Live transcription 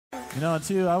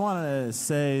Too, I wanted to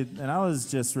say, and I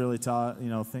was just really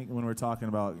when we were talking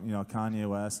about, Kanye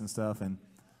West and stuff, and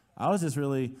I was just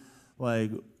really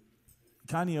like,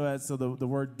 Kanye West, so the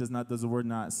word does the word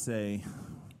not say,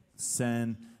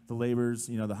 send the laborers,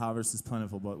 the harvest is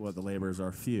plentiful, but what the laborers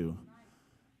are few.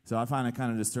 So I find it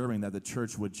kind of disturbing that the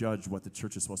church would judge what the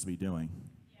church is supposed to be doing.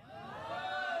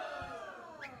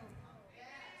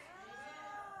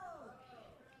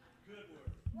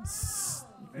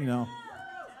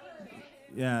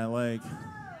 Yeah, like,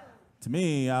 to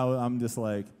me, I'm just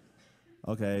like,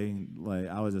 okay, like,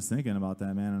 I was just thinking about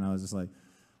that, man, and I was just like,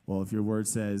 well, if your word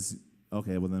says,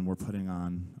 okay, well, then we're putting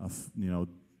on,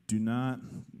 do not,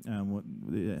 I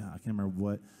can't remember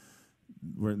what,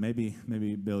 where maybe,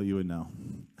 Bill, you would know,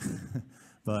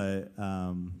 but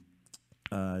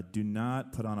do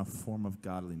not put on a form of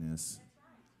godliness,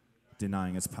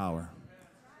 denying its power.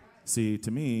 See, to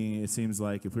me, it seems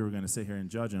like if we were going to sit here and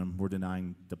judge him, we're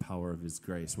denying the power of his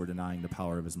grace. We're denying the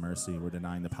power of his mercy. We're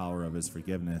denying the power of his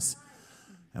forgiveness.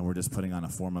 And we're just putting on a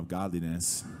form of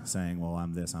godliness, saying, well,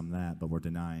 I'm this, I'm that, but we're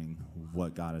denying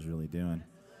what God is really doing.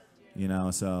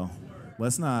 So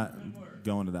let's not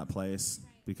go into that place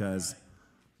because,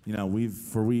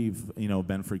 we've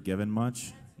been forgiven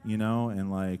much,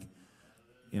 and like,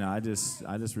 I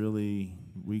just really,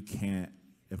 we can't.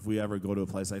 If we ever go to a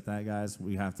place like that, guys,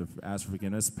 we have to ask for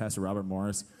forgiveness. Pastor Robert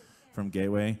Morris from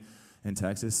Gateway in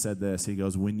Texas said this. He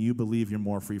goes, when you believe you're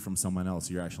more free from someone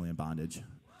else, you're actually in bondage.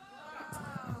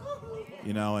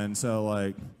 And so,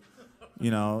 like,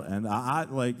 and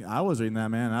I was reading that,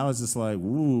 man, and I was just like,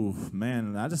 ooh, man,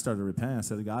 and I just started to repent. I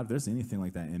said, God, if there's anything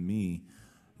like that in me,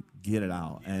 get it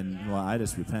out. And, I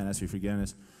just repent, ask for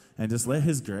forgiveness, and just let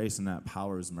his grace and that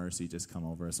power, his mercy just come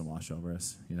over us and wash over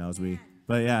us, as we...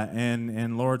 But yeah,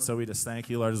 and Lord, so we just thank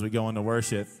you, Lord, as we go into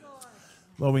worship.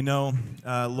 Lord, we know,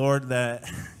 Lord, that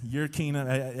your kingdom,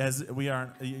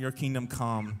 your kingdom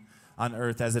come on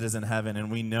earth as it is in heaven, and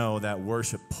we know that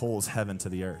worship pulls heaven to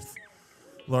the earth.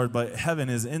 Lord, but heaven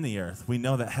is in the earth. We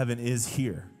know that heaven is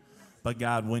here. But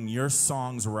God, when your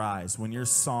songs rise, when your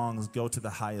songs go to the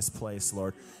highest place,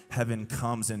 Lord, heaven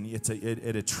comes and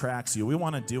it attracts you. We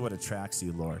want to do what attracts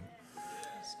you, Lord.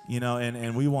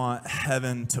 And we want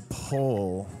heaven to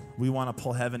pull. We want to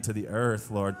pull heaven to the earth,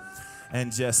 Lord,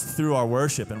 and just through our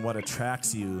worship and what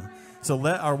attracts you. So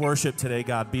let our worship today,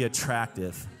 God, be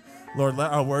attractive. Lord,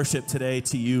 let our worship today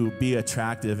to you be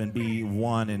attractive and be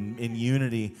one in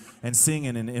unity and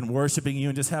singing and worshiping you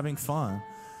and just having fun.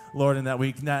 Lord, and that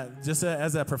we not just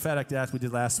as that prophetic act we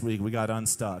did last week, we got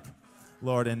unstuck.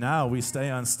 Lord, and now we stay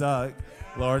unstuck.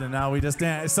 Lord, and now we just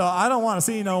dance. So I don't want to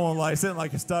see no one like sitting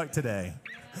like you're stuck today.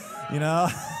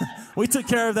 We took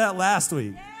care of that last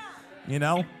week,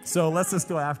 so let's just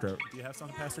go after it. Do you have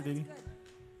something, Pastor Didi?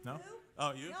 No?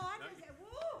 Oh, you?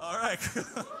 All right.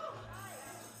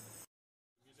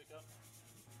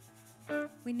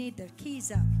 We need the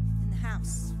keys up in the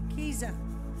house. Keys up.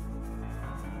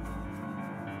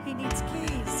 He needs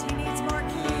keys. He needs more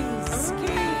keys.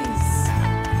 Keys.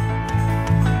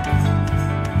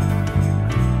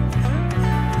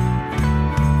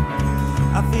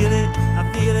 I feel it, I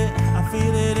feel it, I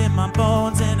feel it in my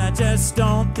bones, and I just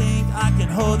don't think I can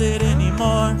hold it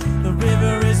anymore. The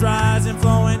river is rising,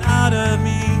 flowing out of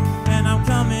me, and I'm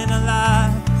coming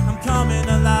alive, I'm coming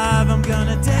alive. I'm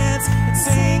gonna dance and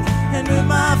sing and move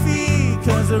my feet,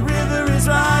 'cause the river is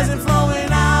rising,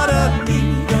 flowing out of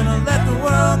me. Gonna let the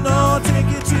world know, take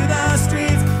it to the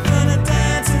streets. Gonna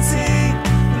dance and sing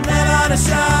and let out a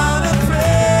shout of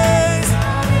praise.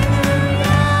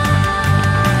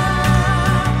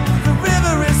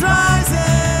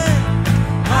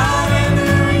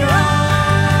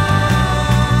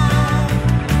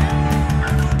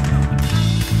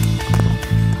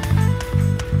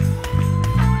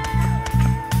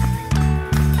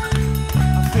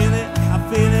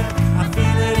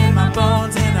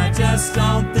 Just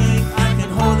don't think I can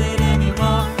hold it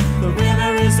anymore. The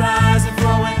river is rising,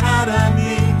 flowing out of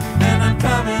me, and I'm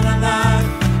coming alive,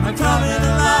 I'm coming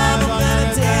alive. I'm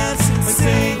gonna dance and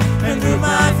sing and move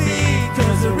my feet,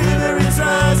 'cause the river is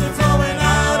rising, flowing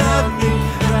out of me.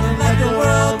 Gonna let the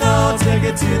world know, take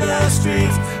it to the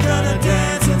streets. Gonna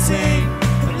dance and sing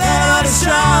and let out a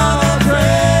shout of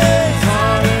praise.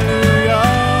 Hallelujah.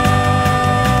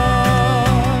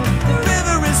 The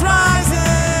river is rising.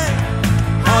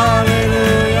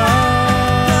 Hallelujah.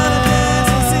 Gonna dance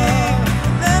and sing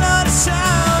and let out a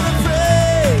shout of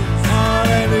praise.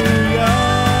 Hallelujah.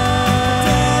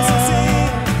 Dance and sing.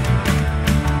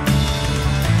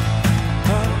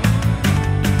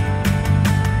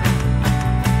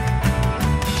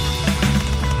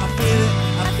 I feel it,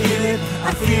 I feel it,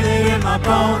 I feel it in my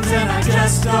bones, and I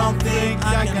just don't think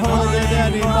I can hold it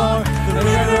anymore. The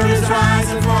river is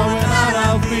rising, flowing out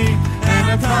of me, and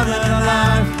I'm coming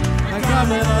alive. I'm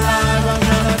coming alive. I'm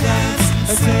gonna dance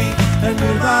and sing and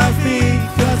move my feet,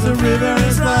 'cause the river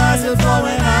is rising,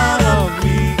 flowing out of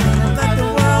me. Gonna let the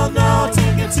world know,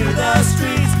 take it to the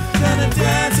streets. Gonna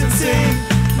dance and sing,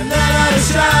 and then I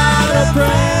shout a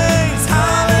praise.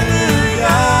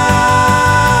 Hallelujah.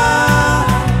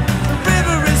 The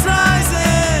river is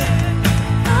rising.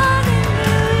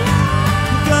 Hallelujah.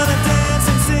 Gonna dance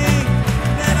and sing,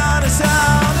 and I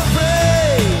shout a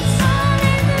praise.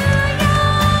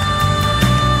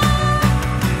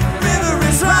 River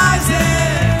is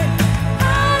rising.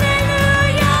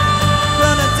 Hallelujah.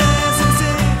 Gonna dance and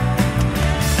sing.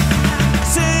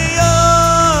 Say oh.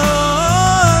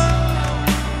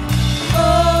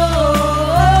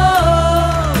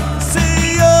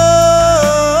 Say oh.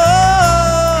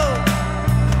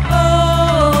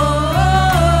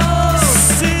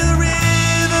 See the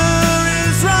river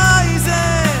is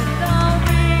rising. The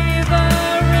river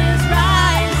is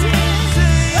rising.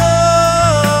 Say oh.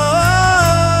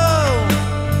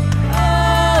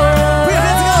 Put your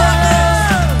hands together like this.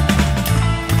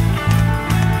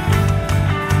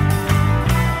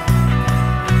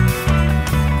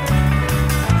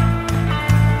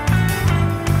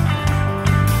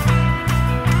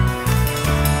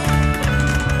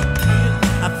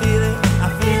 I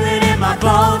feel it in my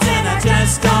bones, and I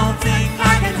just don't think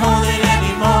I can hold it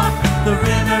anymore. The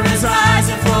river is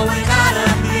rising, flowing out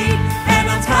of me, and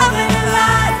I'm coming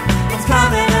alive. I'm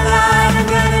coming alive. I'm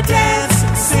gonna dance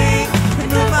and sing and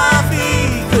move my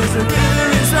feet, 'cause the river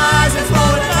is rising,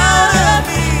 flowing out of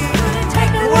me.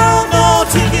 Take The the world know,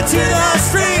 take it to the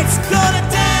streets. Gonna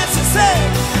dance and sing.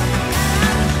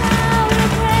 shout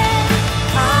and praise.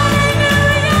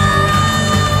 Hallelujah.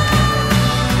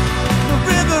 The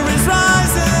river is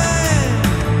rising.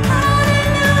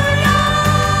 Hallelujah.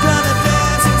 Gonna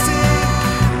dance and sing,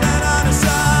 and on a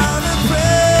shout and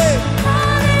pray.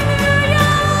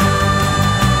 Hallelujah.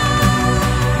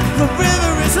 The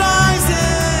river is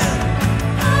rising.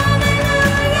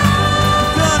 Hallelujah.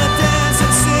 Gonna dance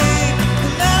and sing,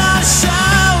 and then I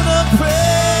shout a praise.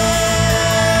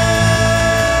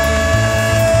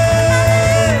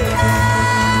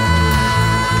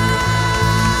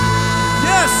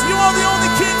 Yes, you are the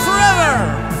only king forever.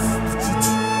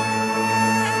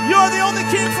 You are the only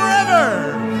king forever.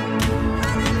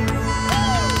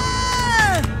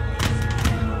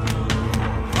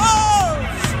 Oh! Oh!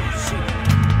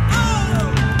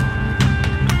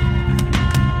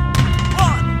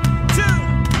 1, 2,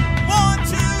 1,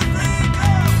 2, 3, go!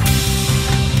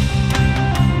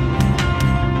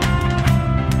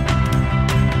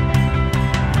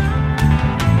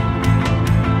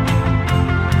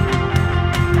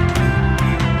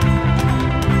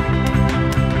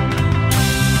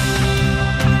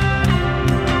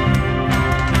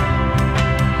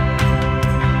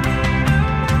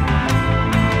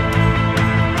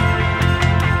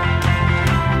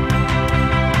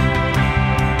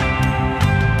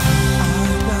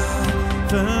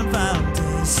 Firm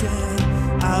foundation,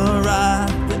 our rock,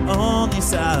 the only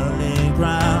solid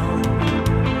ground.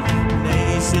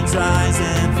 Nations rise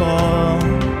and fall.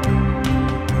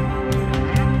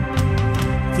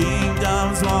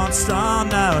 Kingdoms once strong,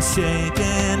 now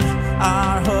shaken.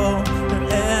 Our hope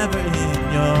forever in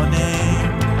your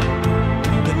name,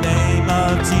 the name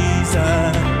of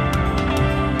Jesus.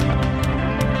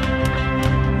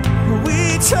 We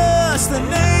trust the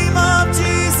name of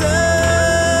Jesus.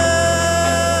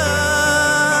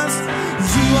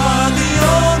 You are the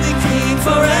only King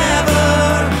forever.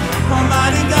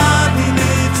 Almighty God, we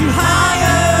lift you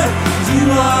higher. You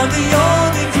are the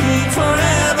only King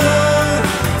forever,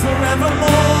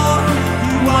 forevermore.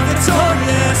 You are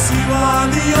victorious. You are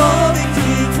the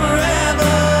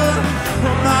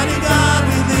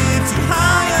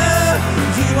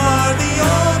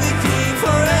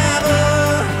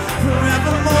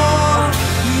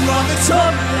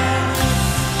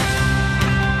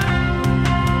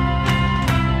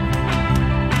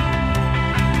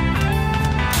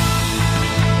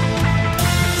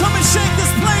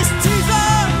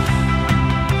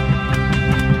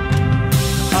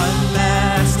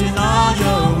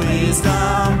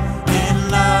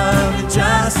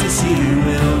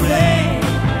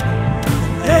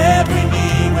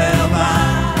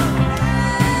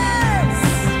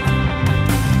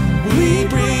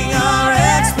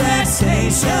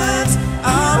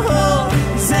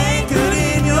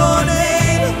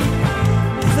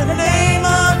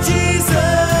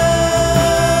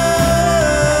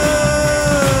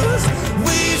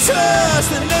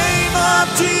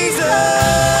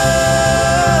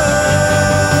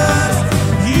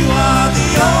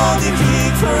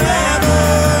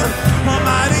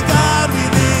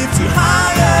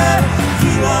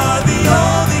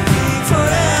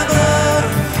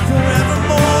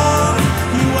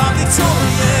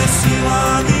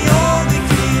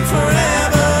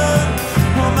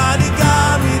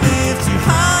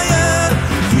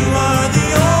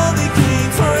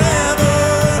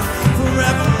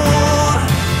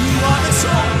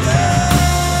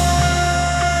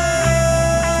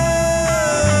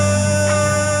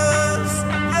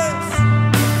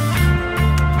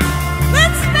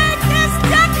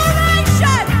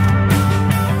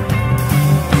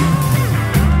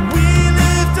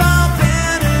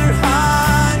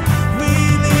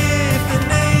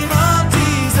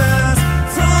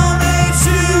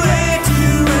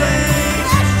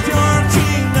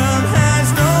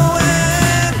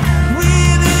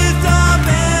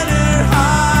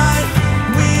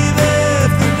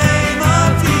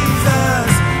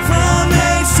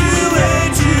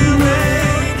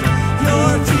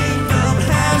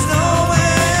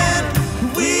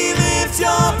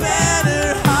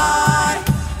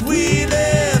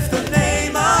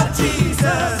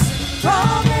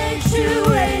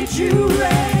you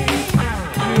reign.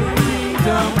 Your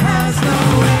kingdom has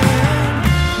no end.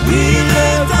 We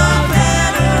lift our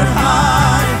banner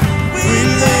high. We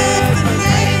lift the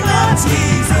name of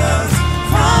Jesus.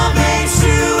 From age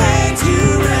to age you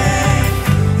reign.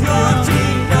 Your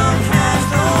kingdom has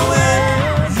no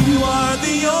end. You are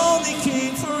the only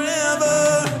King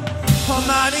forever.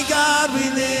 Almighty God, we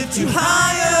lift you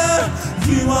higher.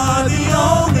 You are the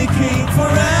only King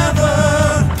forever.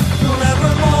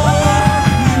 Forevermore,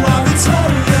 you are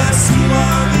victorious. You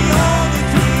are the only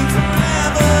King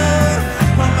forever.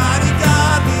 Almighty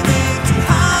God, we lift you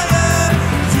higher.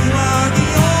 You are the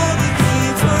only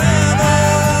King forever.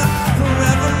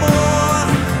 Forevermore,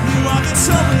 you are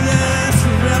victorious.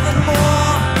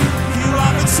 Forevermore, you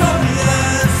are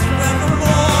victorious.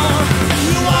 Forevermore,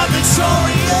 you are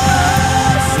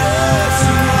victorious. Yes,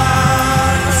 you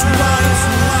are. Yes, you are. Yes,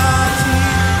 you are,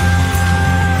 King.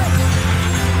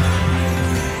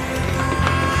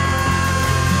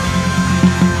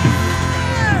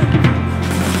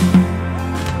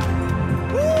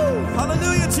 Woo!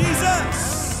 Hallelujah,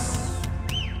 Jesus.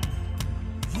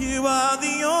 You are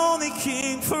the only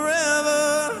King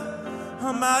forever.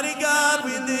 Almighty God,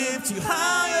 we lift you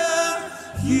higher.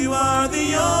 You are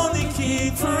the only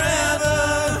King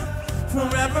forever.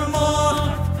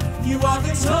 Forevermore, you are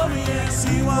victorious.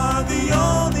 You are the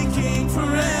only King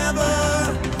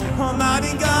forever.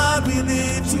 Almighty God, we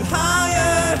lift you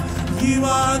higher. You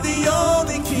are the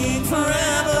only King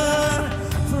forever.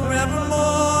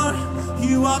 Forevermore,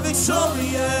 you are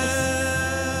victorious.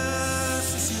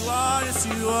 Yes, you are. Yes,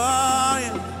 you are.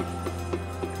 Yeah.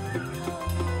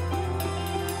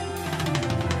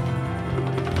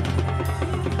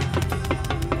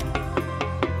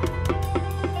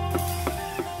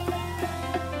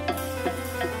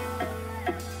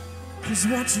 Cause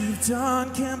what you've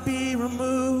done can't be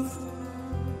removed.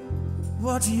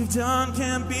 What you've done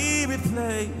can't be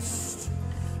replaced.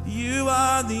 You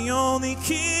are the only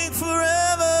King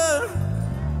forever.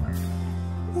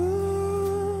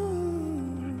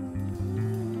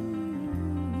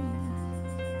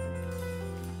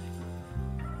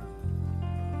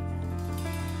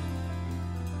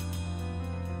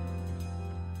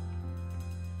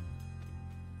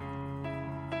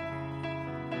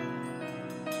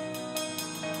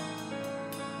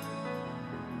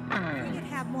 We could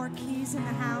have more keys in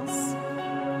the house.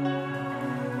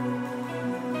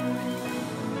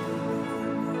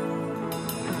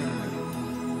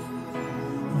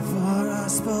 Before I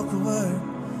spoke a word,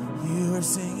 you were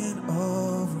singing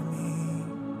over me.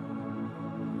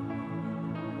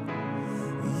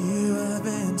 You have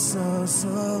been so,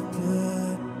 so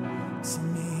good to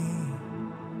me.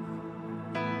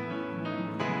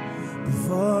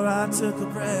 Before I took a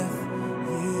breath,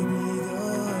 you breathed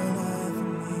your life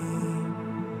in me.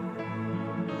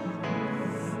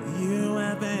 You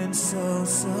have been so,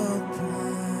 so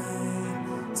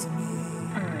kind to me.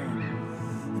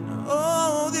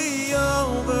 Oh, the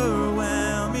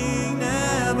overwhelming,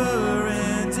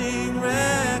 never-ending,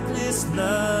 reckless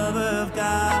love of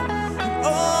God. And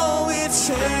oh, it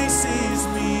chases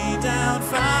me down,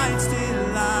 fights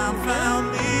till I'm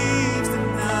found, leaves the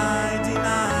 99.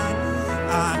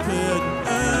 I couldn't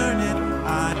earn it,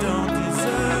 I don't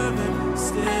deserve it,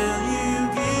 still you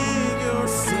give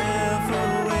yourself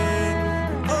away.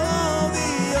 Oh,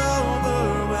 the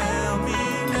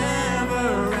overwhelming,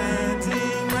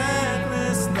 never-ending,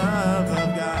 reckless love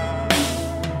of God.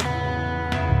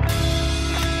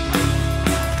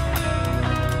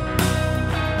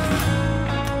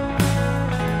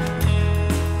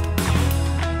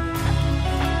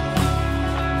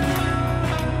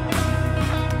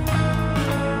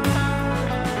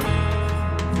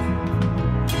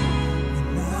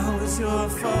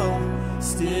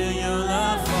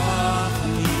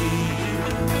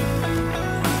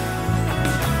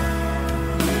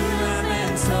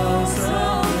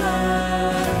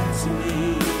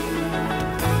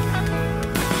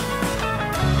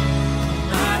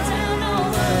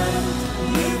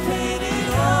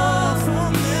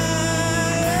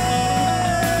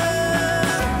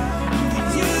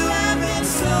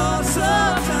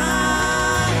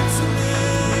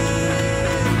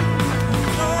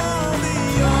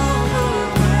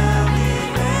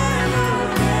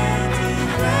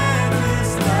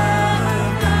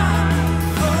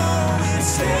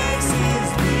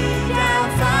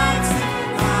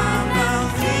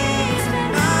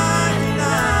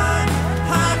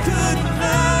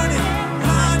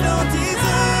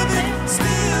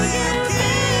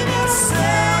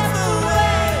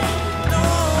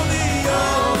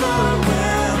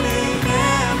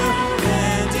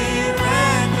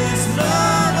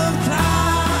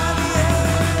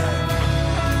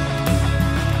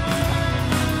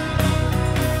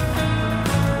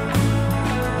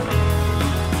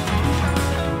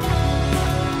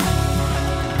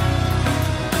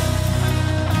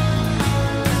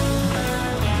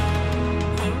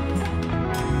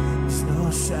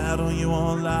 shadow you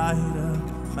won't light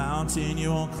up, mountain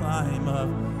you won't climb up,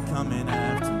 coming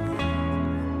after me.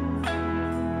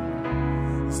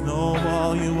 There's no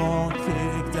wall you won't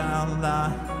kick down,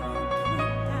 lie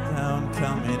down,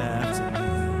 coming after me.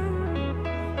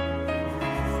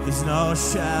 There's no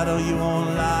shadow you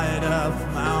won't light up,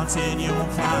 mountain you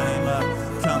won't climb up,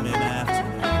 coming after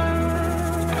me.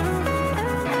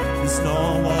 There's no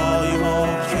wall you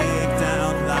won't kick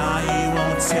down, lie you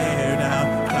won't tear down,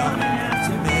 coming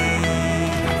after me.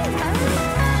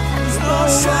 There's no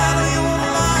shadow you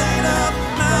won't light up,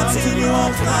 mountain you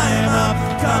won't climb up,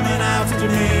 coming after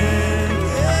me.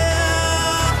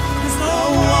 Yeah. There's no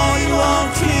wall you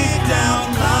won't kick down,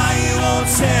 lie you won't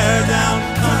tear down,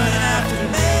 coming after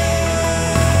me.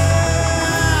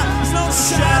 There's no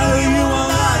shadow you won't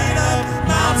light up,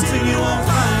 mountain you won't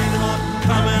climb up,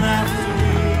 coming after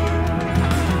me.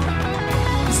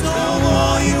 There's no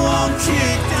wall you won't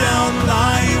kick down,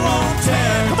 lie you won't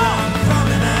tear, come on,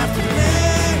 coming after me.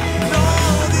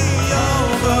 Know the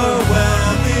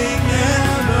overwhelming,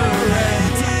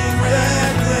 never-ending,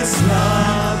 reckless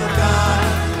love of God.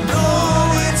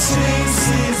 Know it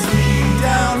chases me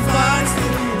down, finds the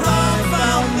love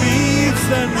found, leaves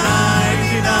the 99.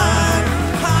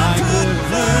 I could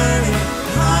learn it,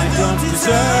 I don't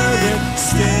deserve it,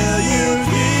 still you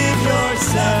give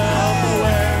yourself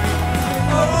away.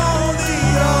 Oh, the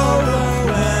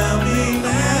overwhelming,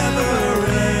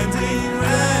 never-ending,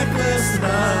 reckless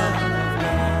love.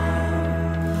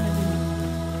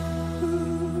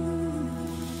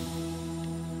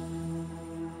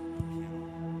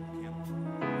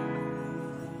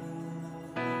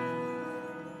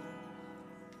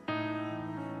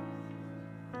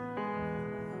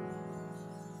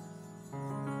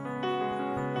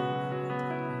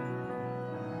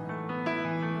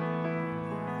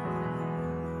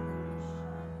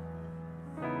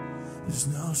 There's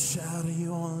no shadow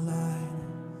you won't light,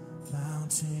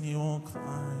 mountain you won't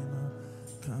climb up,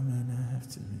 coming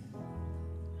after me.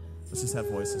 Let's just have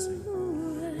voices sing.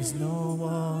 There's no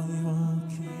wall you won't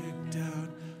kick down,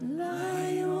 lie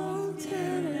you won't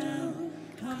tear down,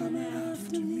 coming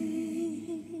after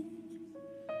me.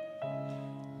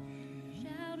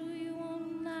 Shadow you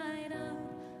won't light up,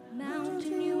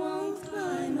 mountain you won't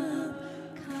climb up,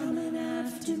 coming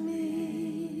after me.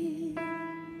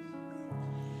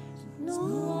 No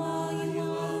wall you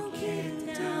won't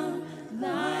kick down,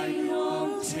 lie you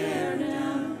won't tear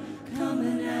down,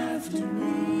 coming after me.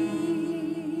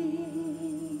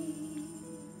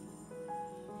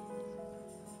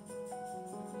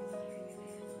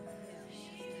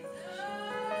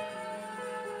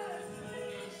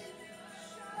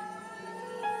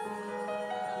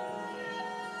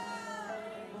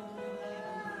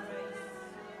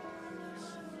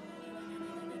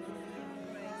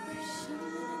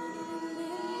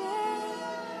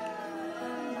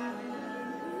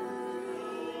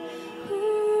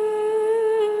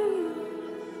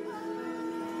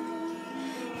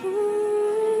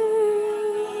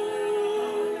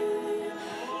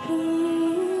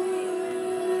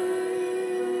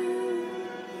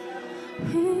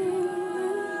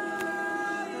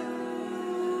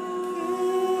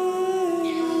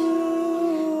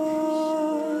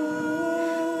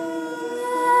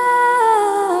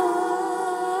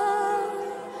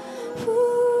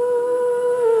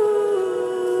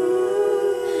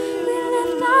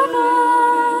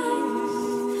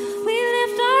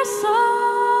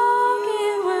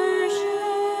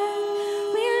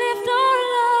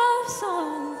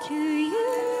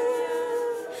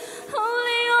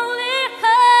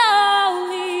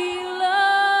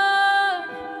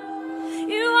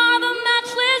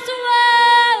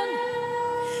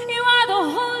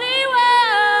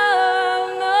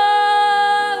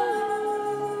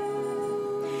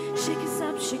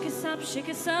 Shake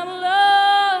us up, Lord.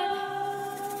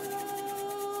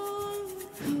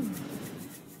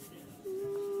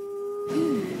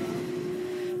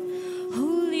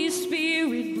 Holy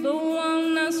Spirit, blow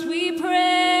on us, we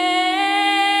pray.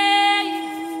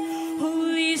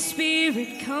 Holy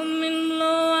Spirit, come and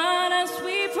blow on us,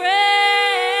 we pray.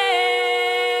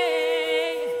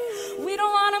 We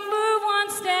don't want to move one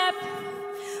step.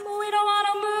 We don't want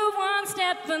to move one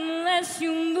step unless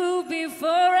you move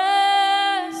before us.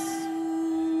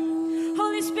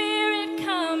 Holy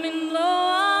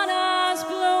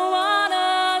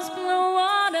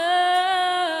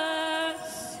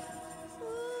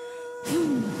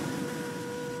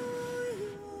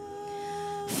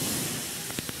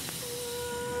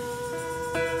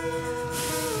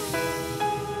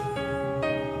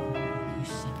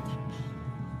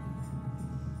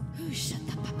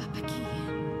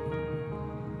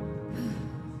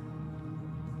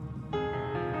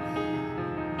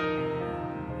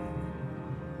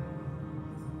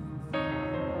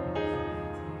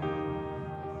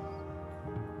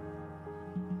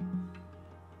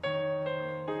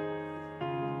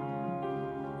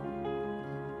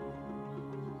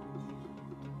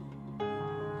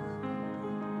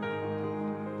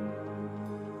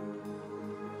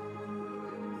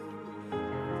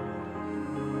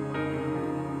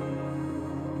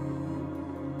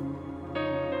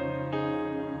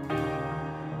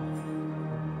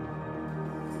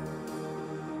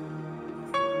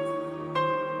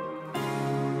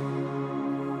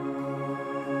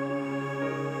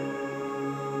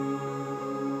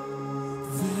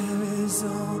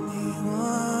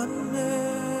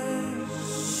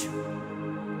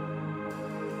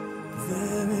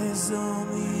is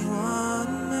only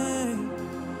one name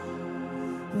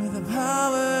with the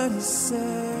power to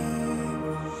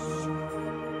save,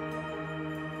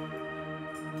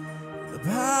 the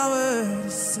power to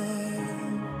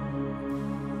save.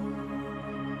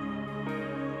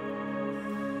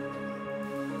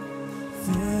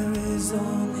 There is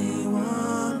only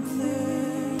one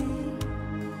thing.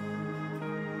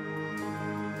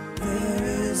 There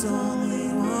is only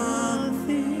one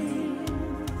thing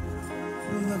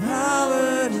with the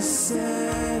power to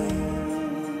save,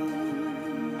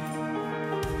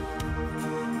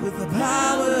 with the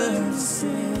power to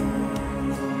save.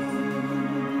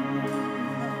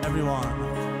 Everyone,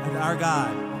 and our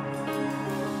God.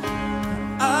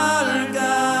 Our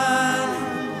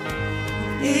God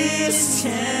is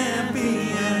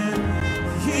champion.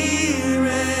 He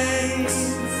reigns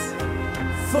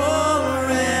forevermore.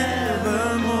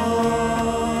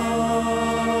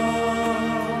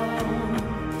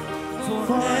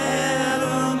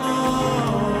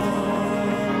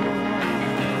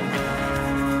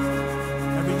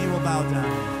 Every knee will bow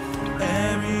down.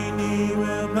 Every knee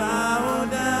will bow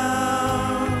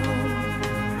down.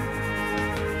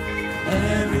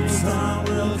 Every tongue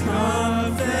will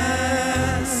confess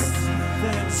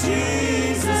that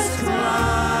Jesus Christ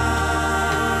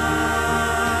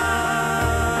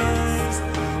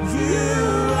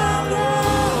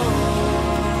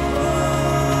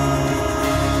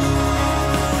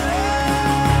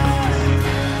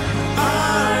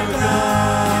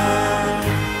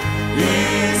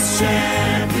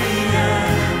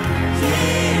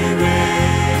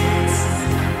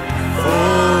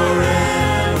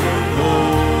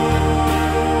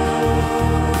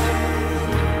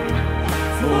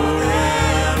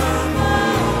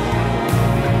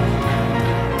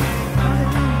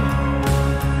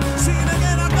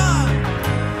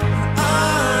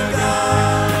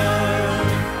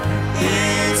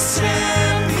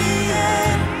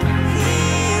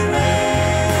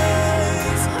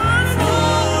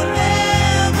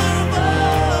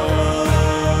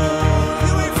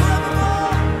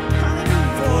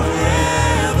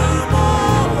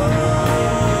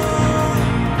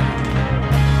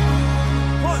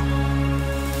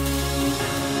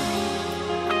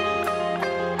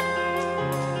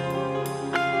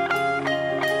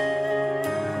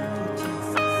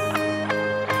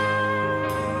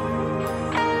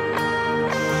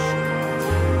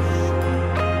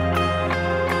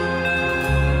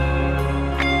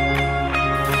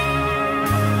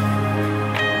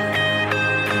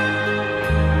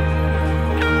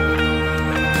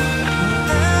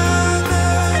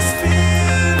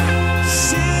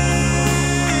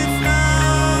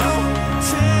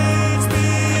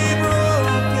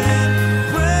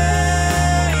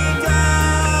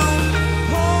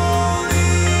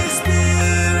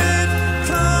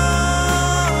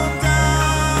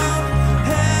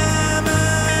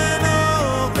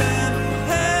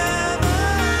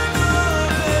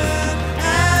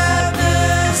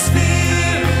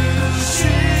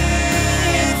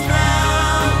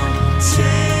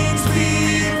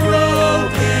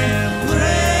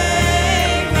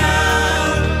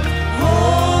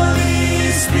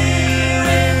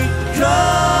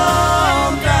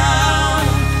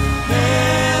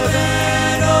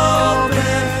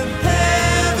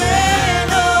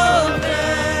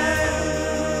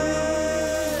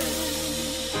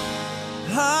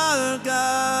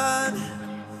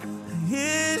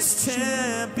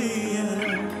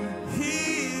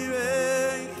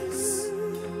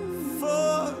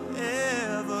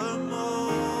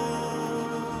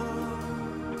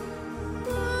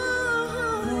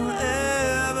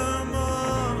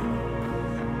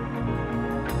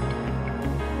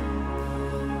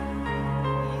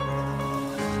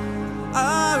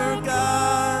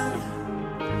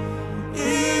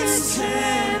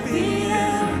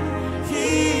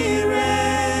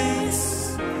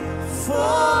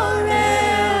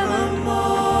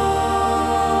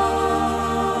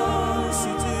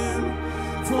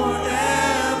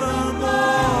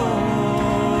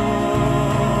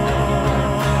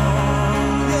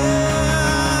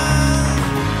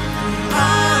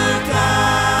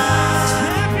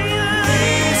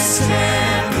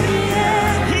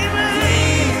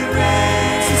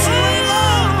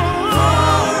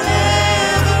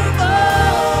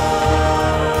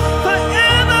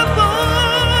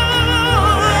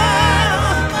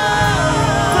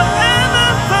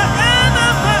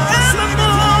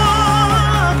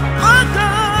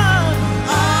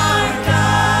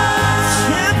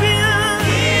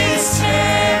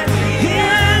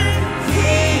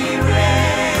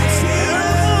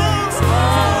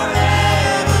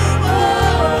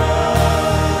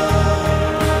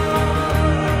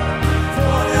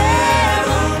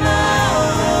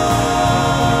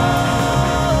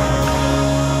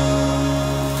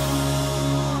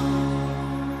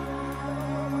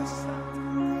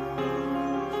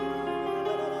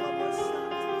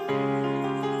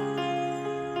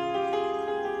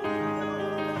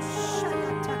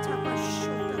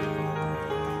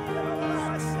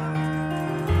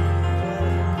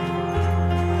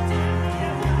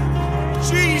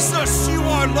Jesus, you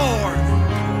are Lord.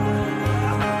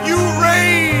 You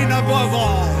reign above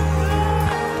all.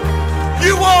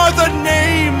 You are the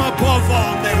name above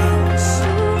all names.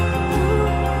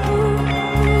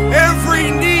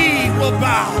 Every knee will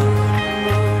bow.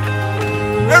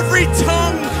 Every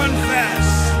tongue confess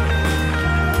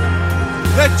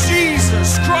that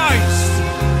Jesus Christ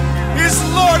is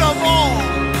Lord of all.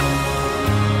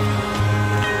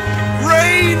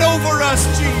 Reign over us,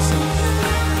 Jesus.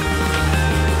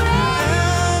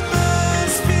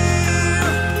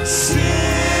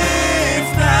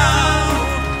 Shift now,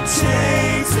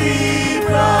 chains be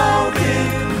broken,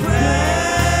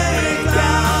 break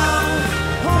down.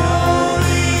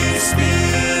 Holy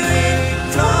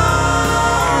Spirit,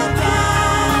 come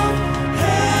down.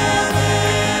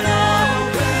 Heaven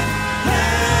open,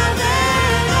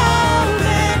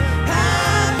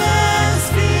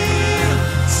 atmosphere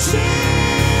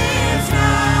shift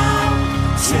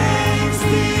now, chains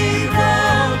be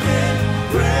broken,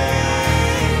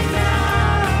 break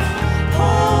down.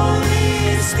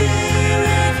 Holy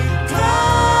Spirit,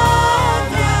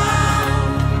 come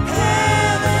down.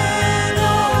 Heaven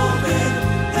open,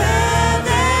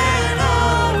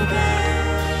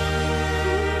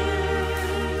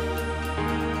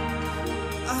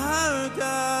 Our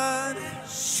God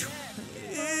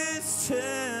is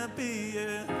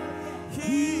champion.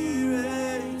 He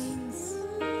reigns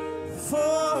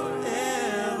forevermore.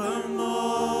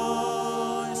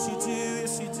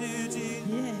 Yes, you do, Jesus.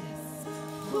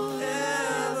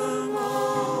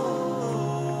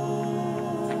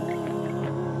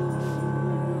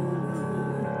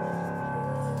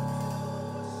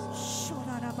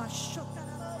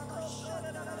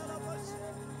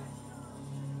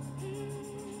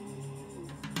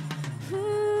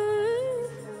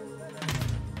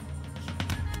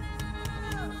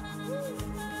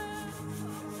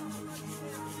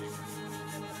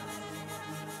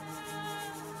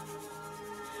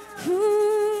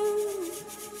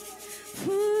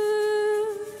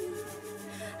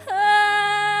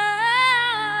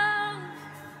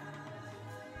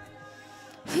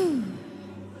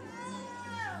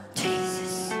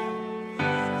 Jesus.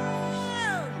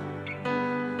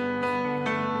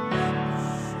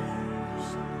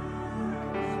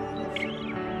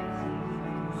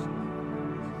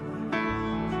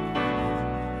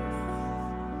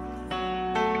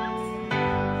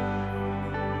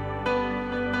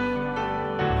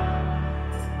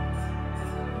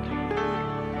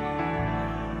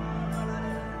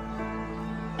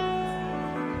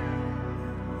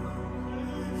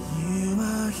 You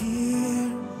are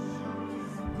here,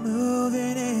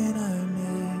 moving in our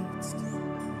midst.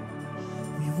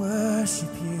 We worship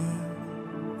you.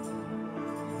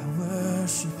 I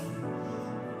worship you.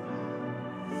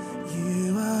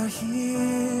 You are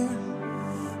here,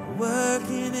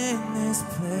 working in this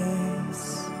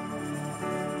place.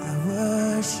 I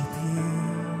worship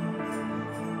you.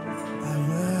 I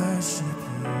worship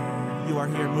you. You are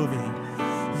here moving.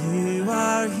 You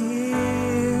are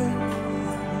here,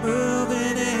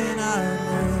 moving in our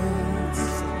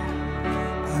midst.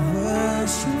 I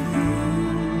worship you.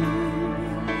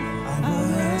 I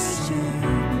worship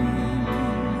you.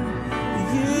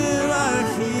 You are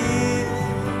here,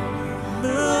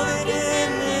 moving in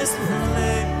this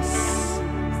place.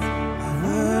 I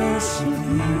worship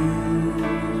you.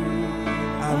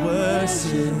 I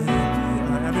worship you.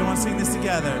 All right, everyone sing this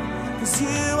together. 'Cause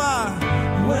you are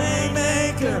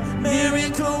waymaker,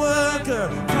 miracle worker,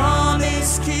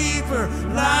 promise keeper,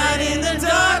 light in the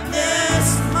darkness.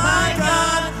 My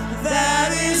God,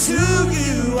 that is who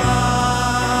you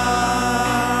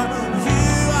are.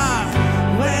 You are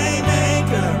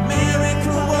waymaker,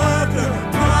 miracle worker,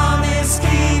 promise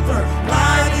keeper,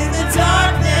 light in the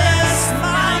darkness.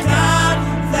 My God,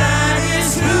 that is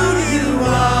who you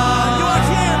are. You are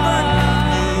here, Lord.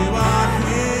 You are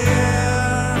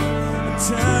here,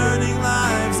 turning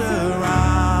lives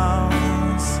around.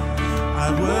 I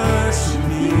worship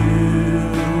you.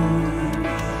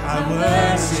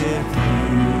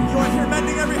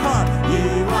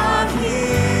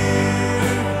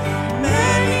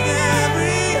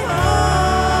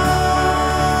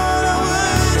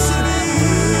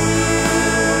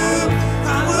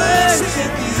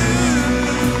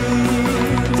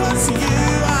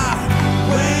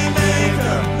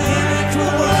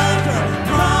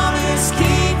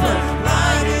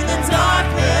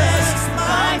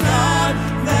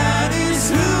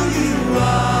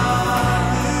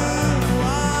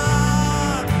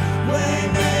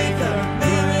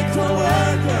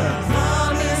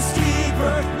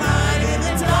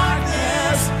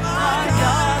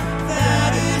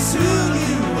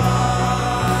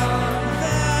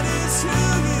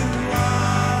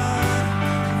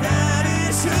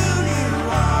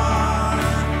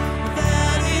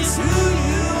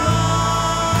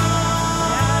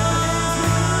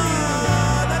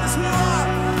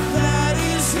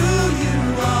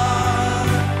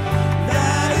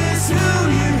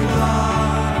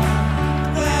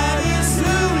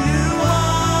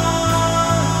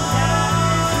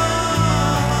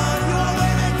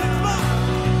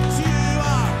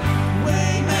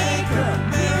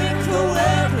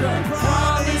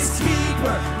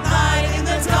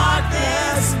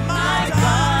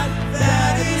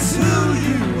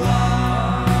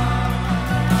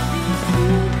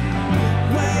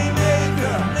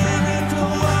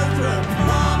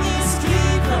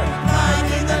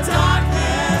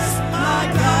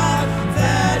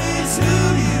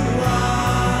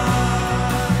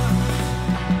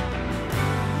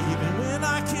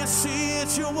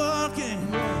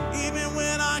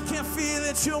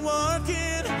 that you're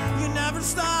working. You never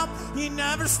stop working. You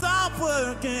never stop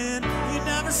working.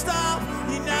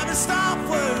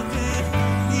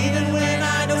 Even when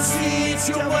I don't see it,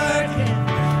 you're working.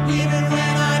 Even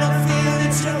when I don't feel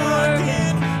that you're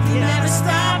working. You never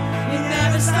stop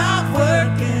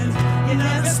working.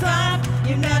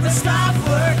 You never stop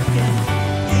working.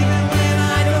 Even when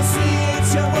I don't see it,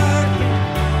 you're working.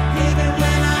 Even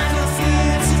when I don't see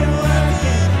it, you're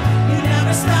working. You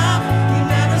never stop working. You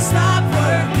never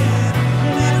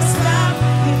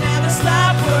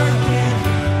stop working.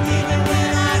 Even when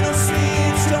I don't see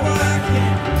it, you're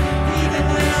working. Even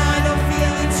when I don't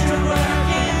feel it, you're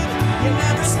working. You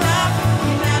never stop working.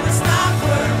 You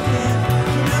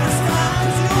never stop,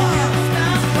 'cause you are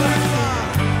working.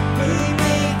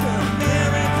 Waymaker,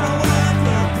 miracle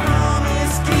worker,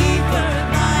 promise keeper,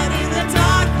 light in the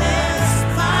darkness.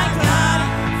 My God,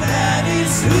 that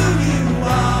is who you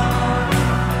are.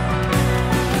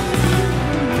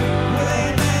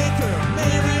 Waymaker,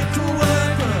 miracle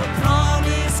worker,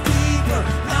 promise keeper,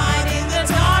 light in the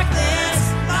darkness.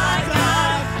 My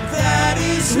God, that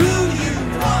is who you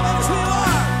are.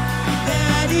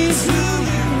 That is who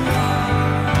you are.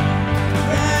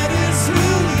 That is who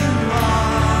you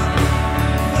are.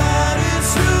 That is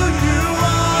who you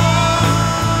are.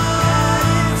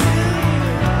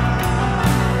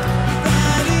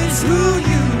 That is who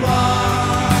you are.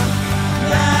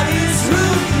 That is who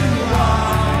you are.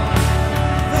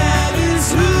 That is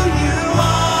who you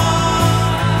are.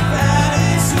 That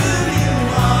is who you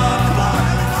are. Come on,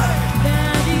 everybody.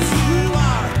 That is who you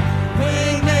are.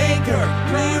 Waymaker,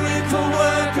 miracle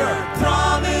worker,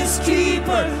 promise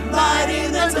keeper, light in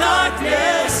the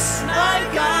darkness. My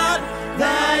God,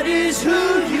 that is who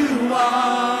you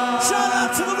are. Shout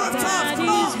out to the rooftops. Come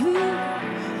on.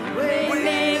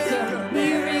 Waymaker,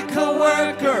 miracle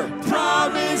worker,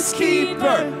 promise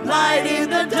keeper, light in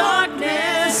the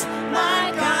darkness.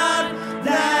 My God,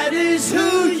 that is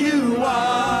who you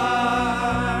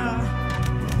are.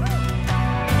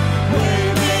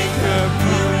 Waymaker,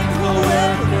 miracle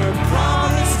worker,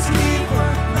 promise keeper,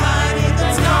 light in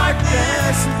the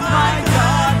darkness. My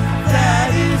God, that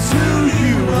is who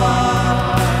you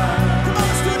are. Come on,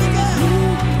 let's do it again.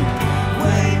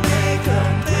 Waymaker,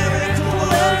 miracle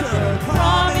worker,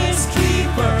 promise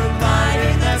keeper, light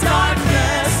in the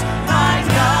darkness. My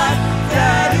God,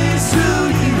 that is who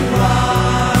you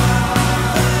are.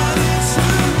 That is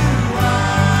who you are.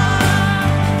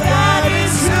 That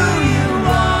is who you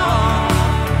are.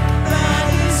 That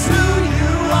is who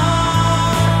you are.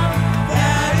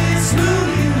 That is who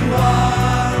you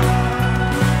are.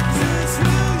 That is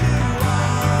who you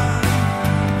are.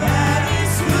 That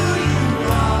is who you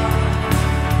are.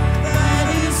 That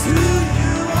is who you are. That is who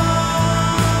you are.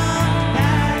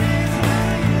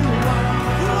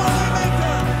 You are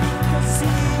Waymaker, 'cause who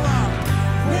you are.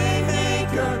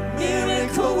 Waymaker,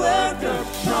 miracle worker,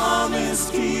 promise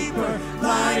keeper,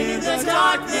 light in the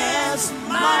darkness.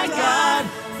 My God,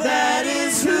 that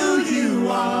is who you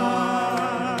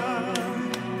are.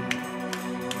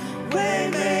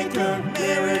 Waymaker,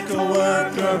 miracle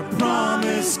worker,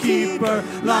 promise keeper,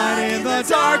 light in the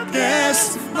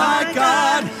darkness. My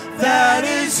God, that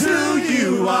is who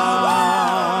you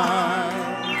are.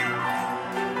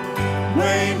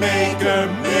 Waymaker,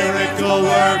 miracle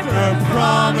worker,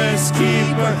 promise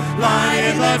keeper, light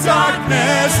in the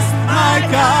darkness. My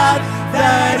God,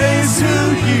 that is who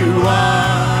you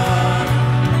are.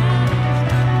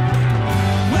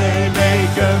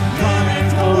 Waymaker,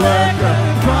 miracle worker,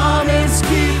 promise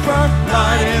keeper,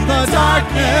 light in the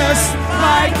darkness.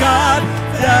 My God,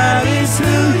 that is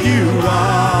who you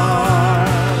are.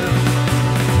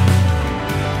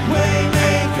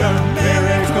 Waymaker,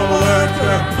 miracle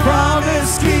worker,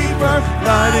 promise keeper,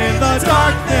 light in the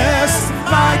darkness.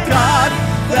 My God,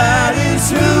 that is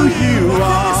who you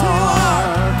are.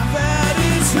 That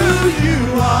is who you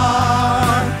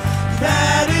are.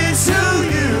 That is who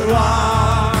you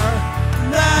are.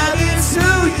 That is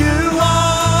who you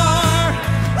are.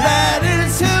 That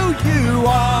is who you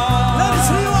are.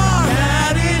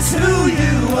 That is who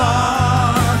you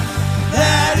are.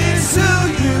 That is who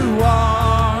you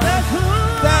are.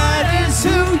 That is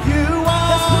who you are.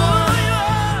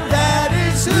 That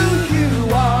is who you are.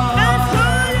 That is who you are.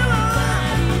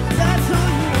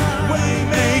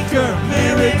 Waymaker,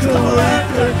 miracle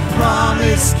worker,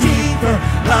 promise keeper,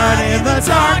 light in the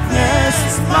darkness.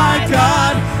 My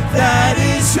God, that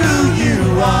is who you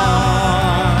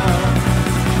are.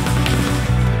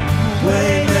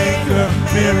 Waymaker,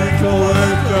 miracle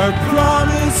worker,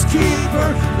 promise keeper,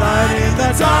 light in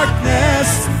the darkness.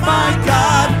 My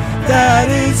God, that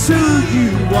is who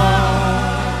you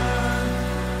are.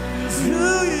 Is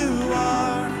who you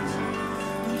are.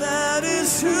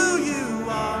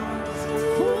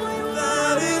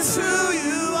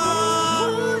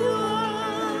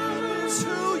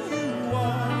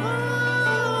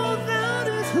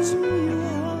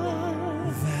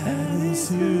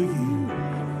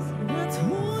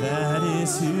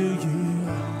 who you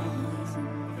are.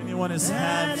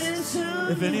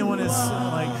 If anyone is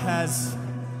like has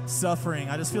suffering,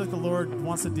 I just feel like the Lord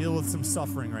wants to deal with some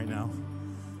suffering right now.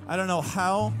 I don't know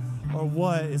how or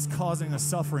what is causing a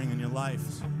suffering in your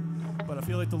life, but I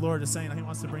feel like the Lord is saying He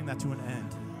wants to bring that to an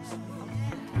end.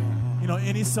 You know,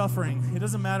 any suffering, it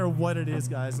doesn't matter what it is,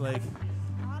 guys. Like,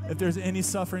 if there's any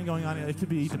suffering going on, it could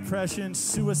be depression,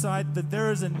 suicide, that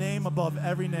there is a name above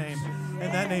every name,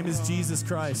 and that name is Jesus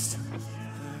Christ.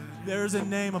 There is a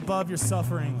name above your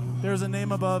suffering. There's a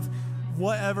name above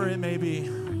whatever it may be.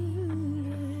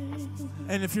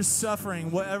 And if you're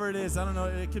suffering, whatever it is, I don't know,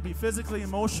 it could be physically,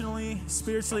 emotionally,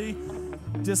 spiritually,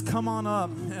 just come on up.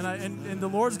 And the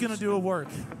Lord's going to do a work.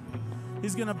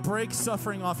 He's going to break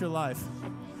suffering off your life.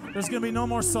 There's going to be no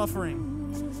more suffering.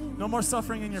 No more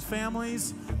suffering in your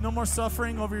families. No more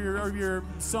suffering over your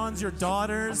sons, your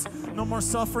daughters. No more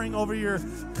suffering over your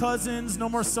cousins. No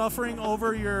more suffering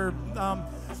over your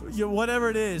whatever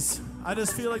it is. I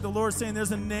just feel like the Lord's saying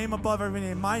there's a name above every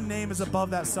name. My name is above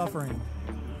that suffering.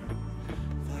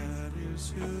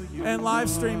 And live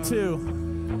stream too.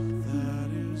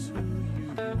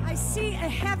 I see a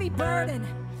heavy burden,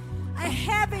 a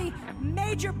heavy,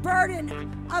 major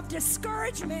burden of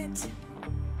discouragement.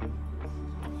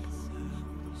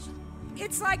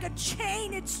 It's like a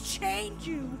chain, it's chained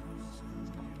you.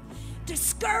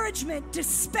 Discouragement,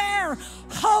 despair,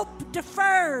 hope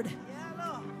deferred.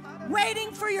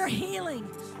 Waiting for your healing,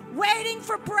 waiting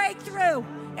for breakthrough.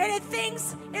 And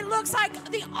it looks like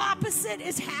the opposite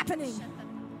is happening.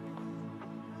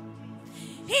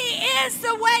 He is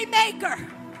the way maker.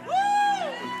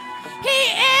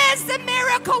 He is the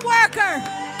miracle worker.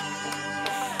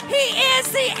 He is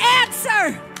the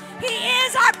answer. He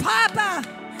is our Papa.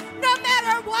 No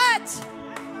matter what.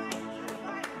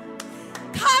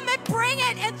 Come and bring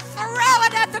it and throw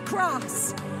it at the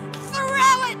cross.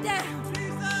 Throw it down.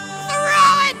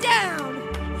 Throw it down.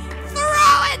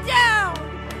 Throw it down.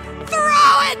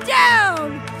 Throw it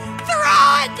down.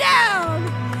 Throw it down.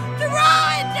 Throw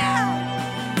it down.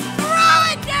 Throw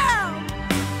it down.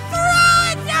 Throw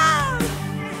it down.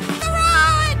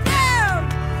 Throw it down.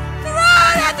 Throw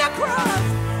it at the cross.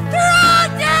 Throw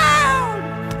it down.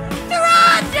 Throw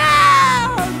it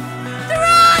down.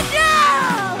 Throw it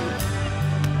down.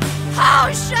 Oh,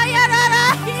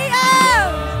 Shayarahia.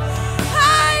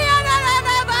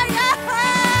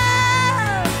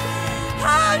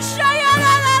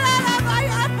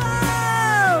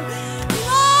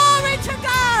 Glory to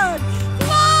God.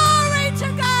 Glory to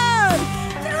God.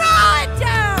 Throw it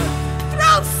down.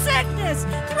 Throw sickness.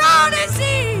 Throw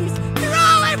disease.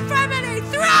 Throw infirmity.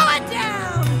 Throw it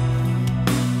down.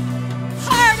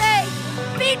 Heartache.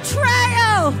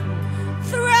 Betrayal.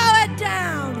 Throw it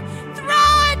down.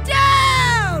 Throw it down.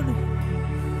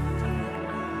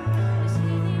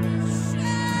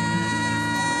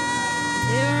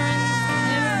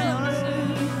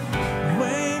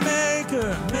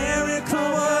 Waymaker, miracle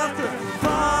worker,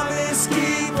 promise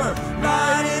keeper,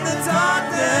 light in the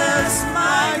darkness,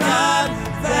 my God,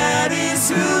 that is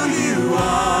who you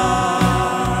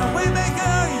are.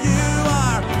 Waymaker, you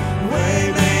are.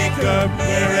 Waymaker,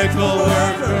 miracle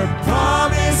worker,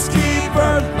 promise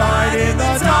keeper, light in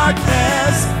the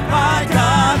darkness, my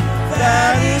God,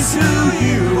 that is who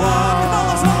you are. Come on,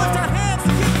 let's all lift our hands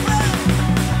and keep praying.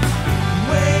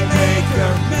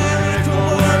 Waymaker, miracle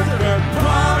worker,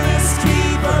 promise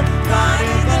keeper, light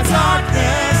in the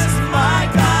darkness, my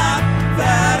God,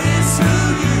 that is who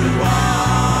you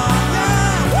are.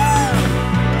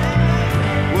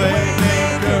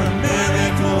 Waymaker,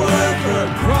 miracle worker,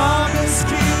 promise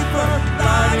keeper,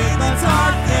 light in the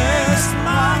darkness,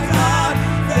 my God,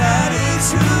 that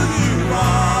is who you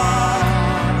are.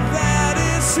 That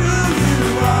is who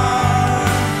you are.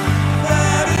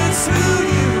 That is who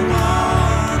you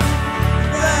are.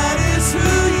 That is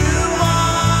who you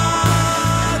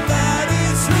are. That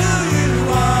is who you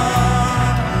are.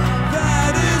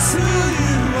 That is who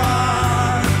you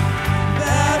are.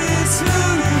 That is who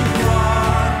you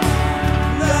are.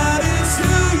 That is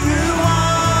who you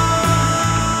are.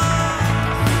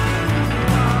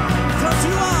 Cause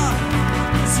you are.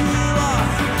 Cause you are.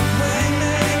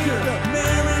 Waymaker,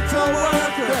 miracle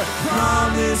worker,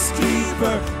 promise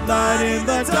keeper, light in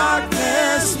the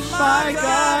darkness, my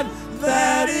God,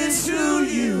 that is who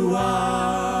you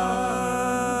are.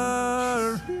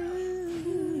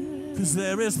 Cause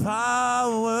there is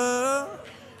power.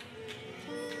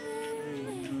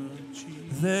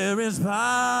 There is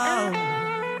power.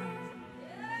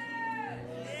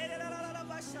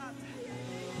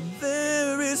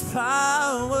 There is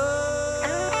power.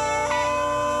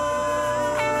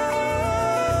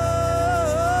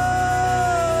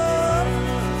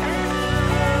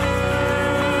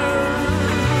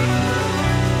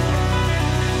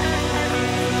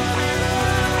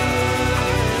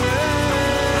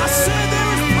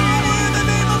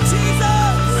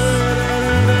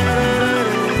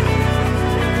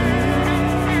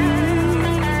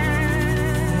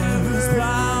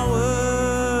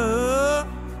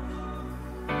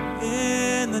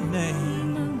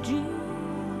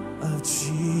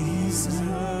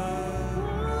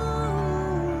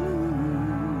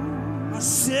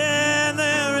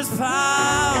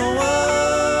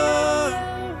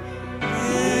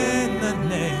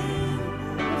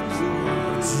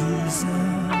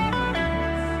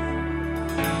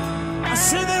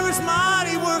 say there is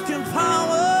mighty working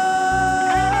power.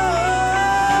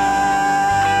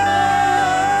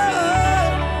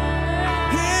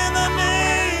 In the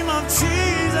name of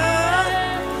Jesus,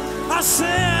 I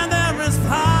say there is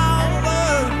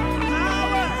power.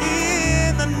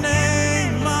 In the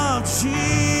name of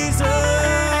Jesus,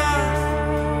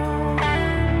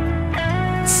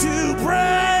 to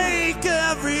break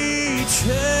every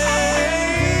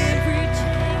chain,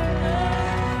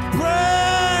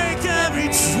 break every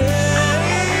chain,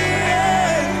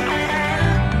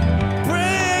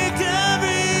 break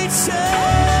every chain.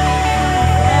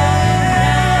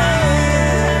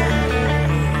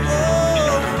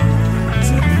 Oh,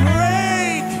 to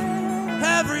break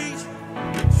every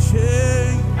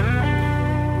chain,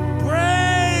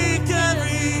 break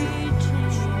every,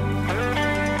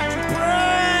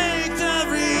 break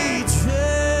every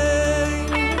chain.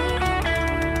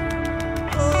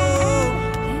 Oh,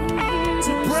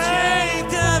 to break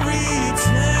every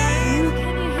chain,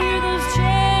 Can you hear those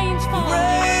chains falling?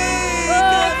 break Oh,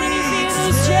 can every you feel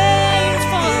those chains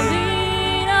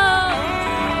falling? Oh,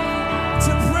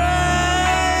 to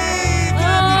break oh,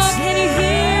 every can you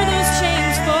hear those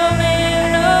chains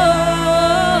falling? Oh,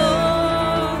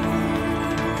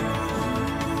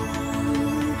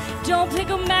 don't pick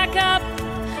them back up.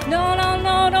 No, no,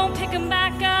 no, don't pick them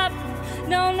back up.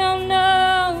 No, no,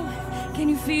 no. Can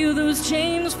you feel those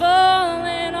chains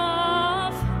falling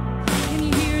off? Can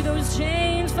you hear those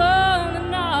chains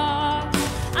falling off?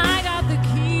 I got the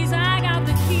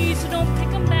keys, so don't pick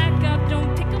them back up.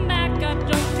 Don't pick them back up,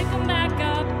 don't pick them back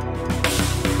up.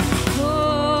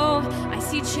 Oh, I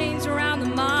see chains around the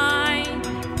mind.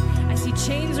 I see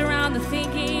chains around the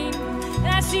thinking. And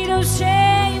I see those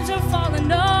chains are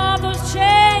falling off. Those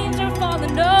chains are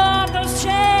falling off. Those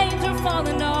chains are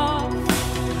falling off.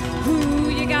 Ooh,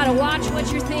 you gotta watch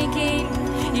what you're thinking.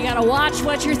 You gotta watch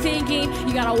what you're thinking.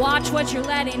 You gotta watch what you're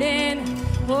letting in.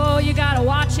 Oh, you gotta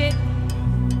watch it.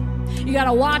 You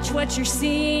gotta watch what you're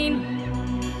seeing.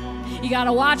 You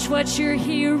gotta watch what you're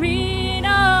hearing.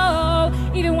 Oh,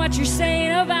 even what you're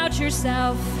saying about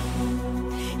yourself.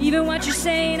 Even what you're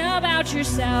saying about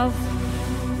yourself.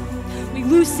 We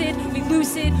loose it, we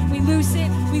loose it, we loose it,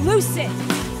 we loose it.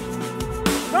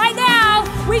 Right now,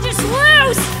 we just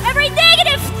lose every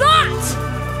negative thought.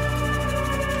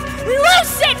 We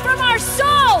loose it from our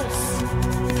souls.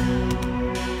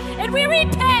 And we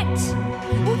repent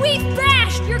when we've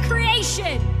bashed your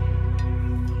creation.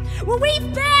 When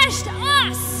we've bashed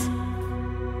us.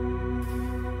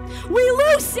 We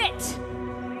loose it.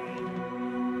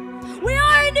 We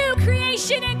are a new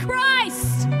creation in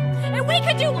Christ. And we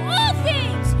can do all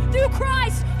things through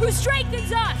Christ who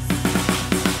strengthens us.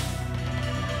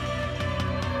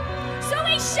 So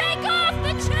we shake off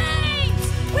the chains.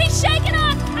 We shake it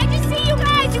off. I can see you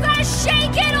guys. You gotta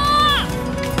shake it off.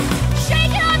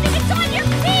 Shake it off. If it's on your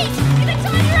feet, if it's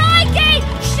on your eye gate,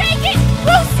 shake it,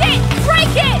 loose it,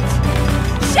 break it.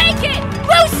 Shake it,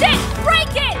 loose it,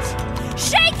 break it.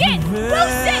 Shake it,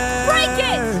 loose it, break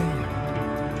it.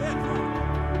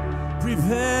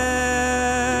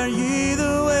 Prepare ye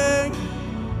the way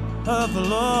of the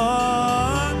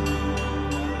Lord.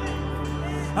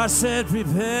 I said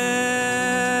prepare,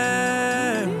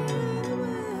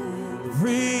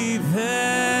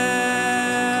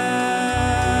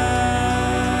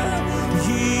 prepare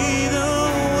ye the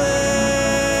way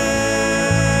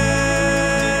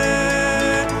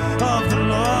of the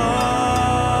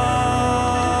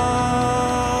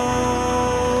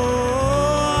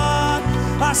Lord.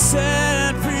 I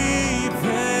said prepare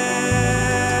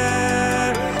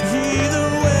ye the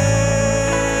way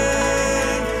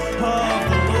of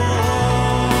the Lord.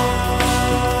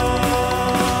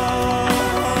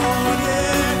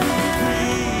 Yeah,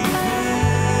 prepare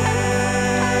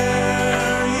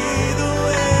ye the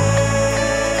way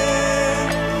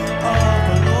of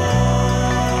the Lord.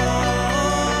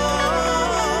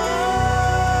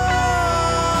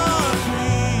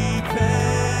 Prepare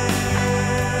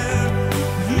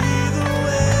ye the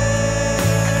way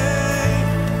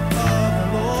of the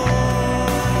Lord.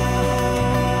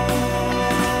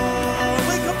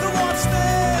 Wake up the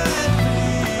watchmen.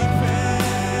 Prepare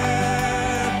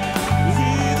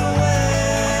ye the way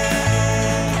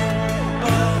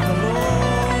of the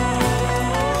Lord.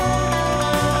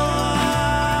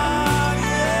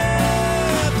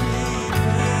 Yeah,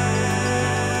 prepare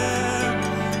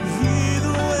ye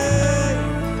the way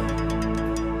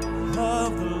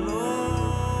of the Lord.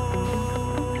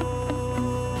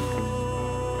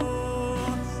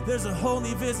 There's a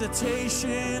holy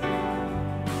visitation,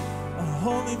 a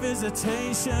holy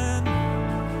visitation,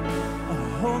 a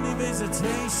holy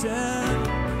visitation,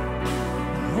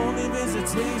 a holy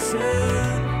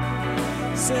visitation.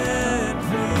 Said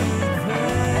prepare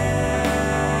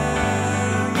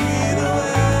ye the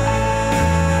way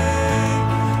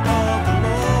of the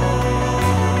Lord.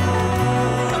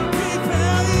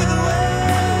 Prepare ye the way.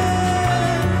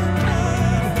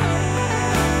 Prepare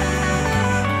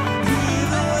ye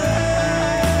the way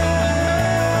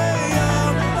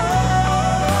of the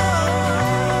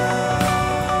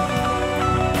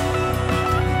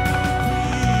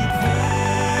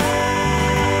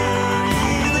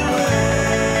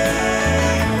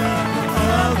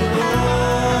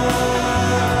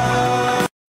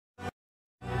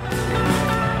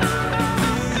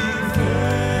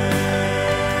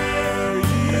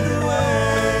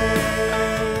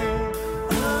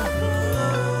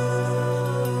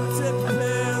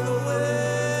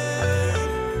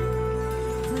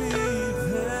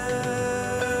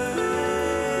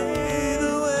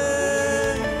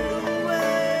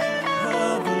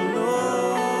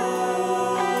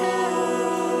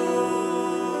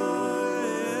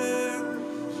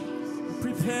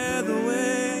Prepare the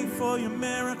way for your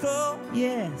miracle.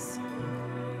 Yes.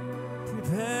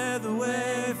 Prepare the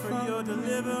way for your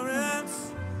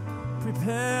deliverance.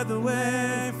 Prepare the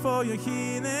way for your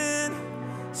healing.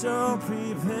 So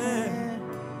prepare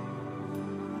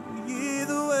ye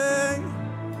the way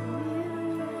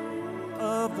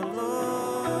of the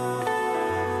Lord.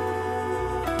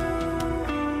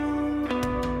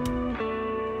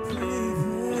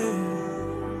 Prepare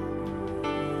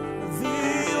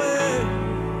the way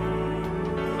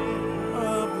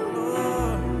of the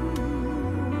Lord.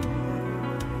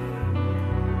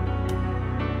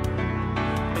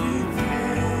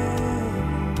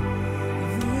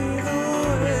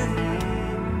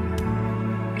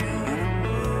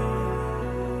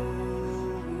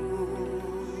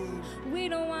 We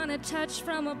don't want a touch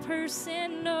from a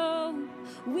person, no.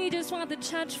 We just want the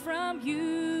touch from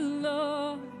you,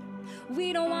 Lord.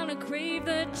 We don't want to crave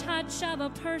the touch of a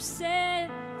person.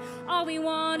 All we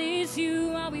want is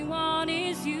you, all we want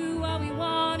is you, all we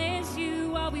want is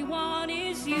you, all we want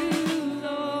is you,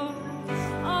 Lord.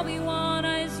 All we want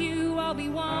is you, all we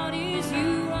want is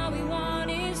you, all we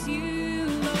want is you,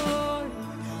 Lord.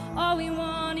 All we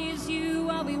want is you,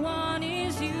 all we want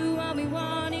is you, all we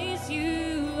want is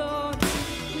you, Lord.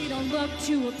 We don't look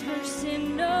to a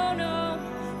person, no, no.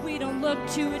 We don't look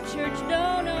to a church,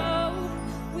 no, no.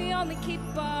 We only keep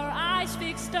our eyes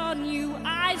fixed on you,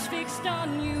 eyes fixed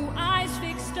on you, eyes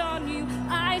fixed on you,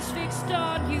 eyes fixed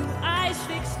on you, eyes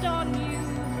fixed on you.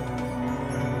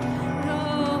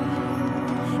 No,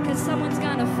 'cause someone's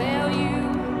gonna fail you,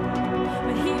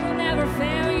 but he will never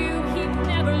fail you, he will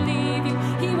never leave you,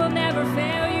 he will never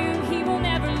fail you, he will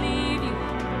never leave you.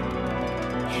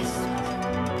 Yes.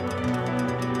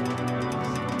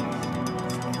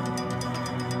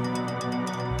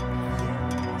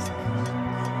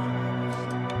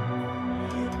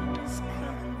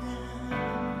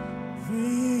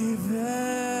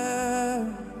 Prepare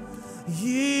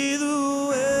ye the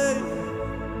way.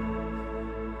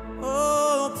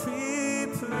 Oh,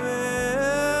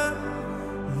 prepare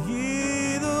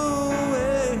ye the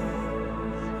way.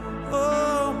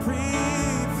 Oh,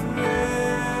 prepare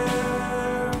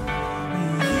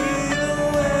ye the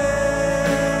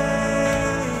way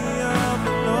of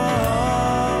the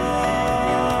Lord.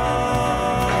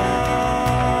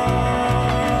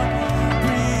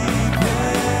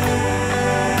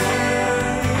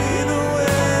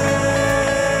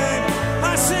 I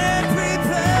said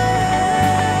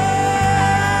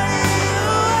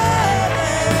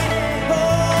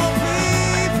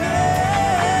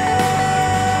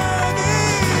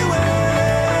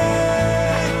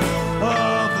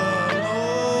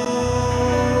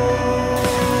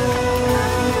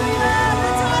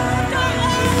Let's all lift our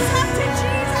arms up to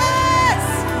Jesus.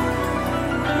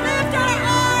 Lift our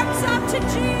arms up to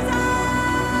Jesus.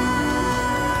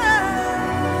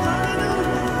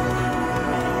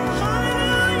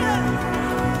 Hallelujah.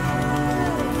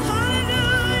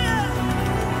 Hallelujah.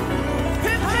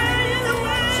 Prepare you the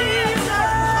way,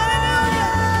 Jesus.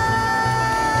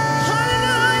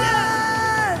 Hallelujah.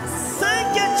 Thank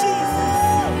you, Jesus.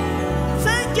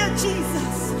 Thank you,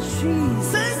 Jesus.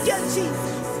 Thank you,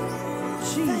 Jesus.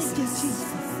 Thank you,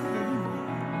 Jesus.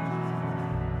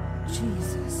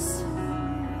 Jesus.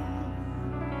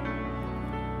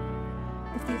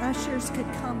 If the ushers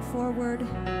could come forward.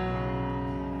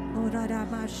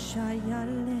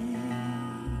 Oraramashayale.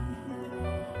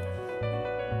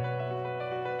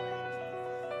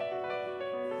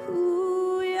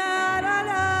 Ooh,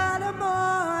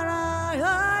 yaralalamora,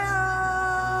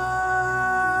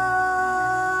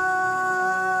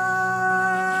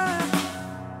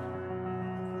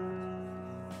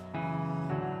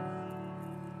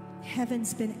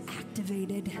 Heaven's been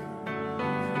activated.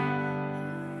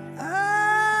 Oh,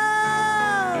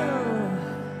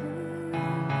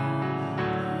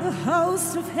 the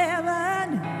host of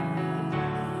heaven,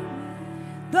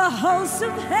 the host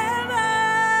of heaven.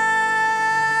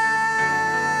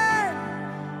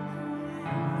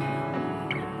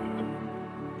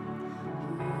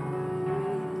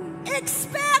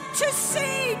 Expect to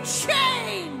see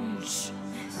change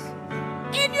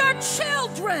in your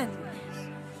children.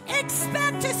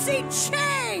 Expect to see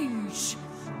change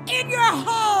in your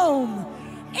home.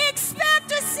 Expect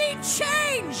to see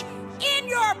change in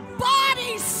your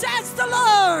body, says the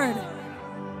Lord.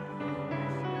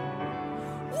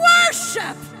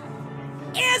 Worship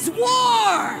is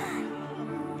war.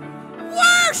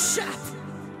 Worship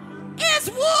is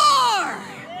war.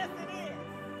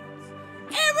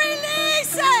 It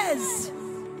releases,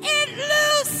 it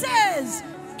looses,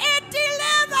 it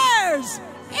delivers,